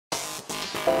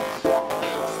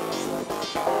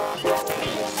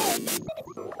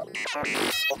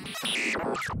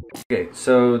Okay,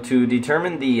 so to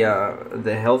determine the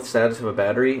health status of a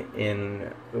battery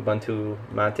in Ubuntu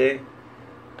Mate,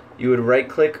 you would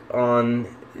right-click on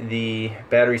the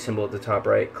battery symbol at the top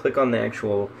right, click on the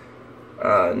actual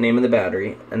name of the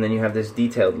battery, and then you have this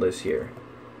detailed list here.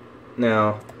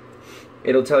 Now,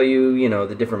 it'll tell you, you know,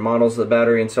 the different models of the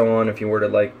battery and so on if you were to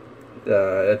like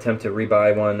attempt to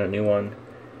rebuy one, a new one.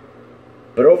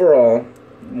 But overall,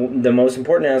 the most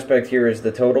important aspect here is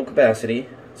the total capacity.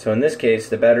 So in this case,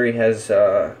 the battery has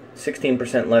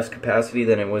 16% less capacity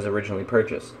than it was originally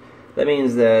purchased. That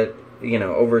means that, you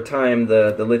know, over time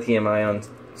the lithium-ion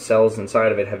cells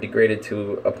inside of it have degraded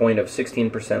to a point of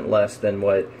 16% less than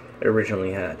what it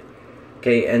originally had.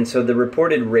 Okay, and so the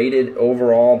reported rated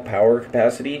overall power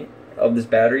capacity of this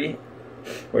battery,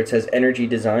 where it says energy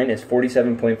design, is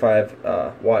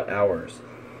 47.5 watt hours.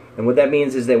 And what that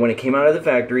means is that when it came out of the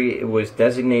factory, it was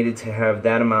designated to have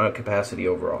that amount of capacity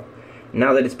overall.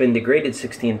 Now that it's been degraded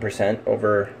 16%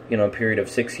 over, you know, a period of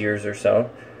 6 years or so,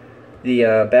 the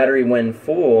battery, when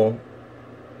full,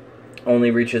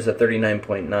 only reaches a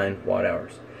 39.9 watt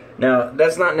hours. Now,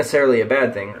 that's not necessarily a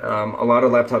bad thing. A lot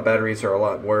of laptop batteries are a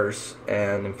lot worse,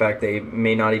 and in fact, they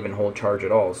may not even hold charge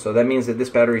at all. So that means that this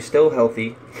battery is still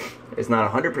healthy. It's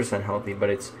not 100% healthy, but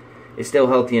it's still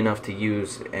healthy enough to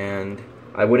use, and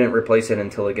I wouldn't replace it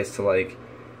until it gets to like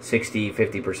 60,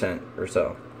 50% or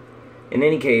so. In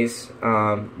any case,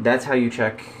 that's how you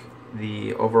check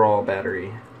the overall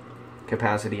battery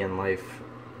capacity and life.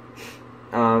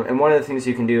 And one of the things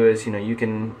you can do is, you know, you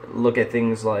can look at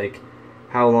things like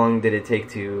how long did it take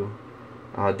to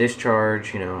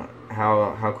discharge, you know,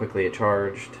 how quickly it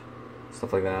charged,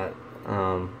 stuff like that.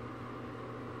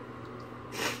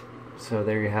 So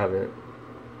there you have it.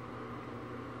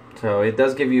 So it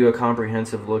does give you a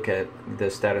comprehensive look at the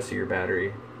status of your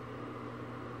battery.